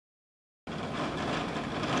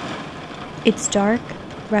It's dark,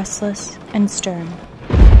 restless, and stern.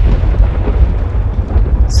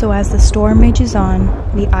 So as the storm rages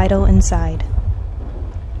on, we idle inside.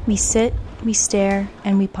 We sit, we stare,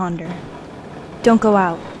 and we ponder. Don't go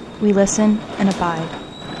out. We listen and abide.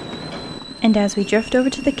 And as we drift over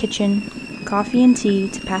to the kitchen, coffee and tea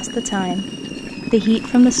to pass the time, the heat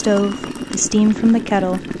from the stove, the steam from the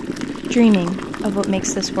kettle, dreaming of what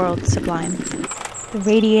makes this world sublime. The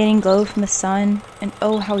radiating glow from the sun, and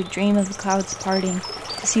oh how we dream of the clouds parting,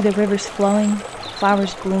 to see the rivers flowing,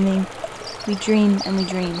 flowers blooming. We dream and we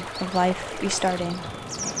dream of life restarting.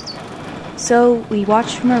 So we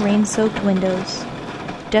watch from our rain-soaked windows,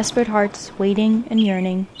 desperate hearts waiting and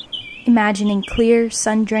yearning, imagining clear,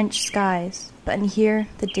 sun-drenched skies, but in here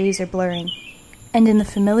the days are blurring. And in the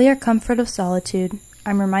familiar comfort of solitude,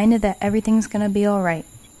 I'm reminded that everything's gonna be alright,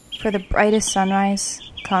 for the brightest sunrise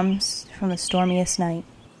comes from the stormiest night.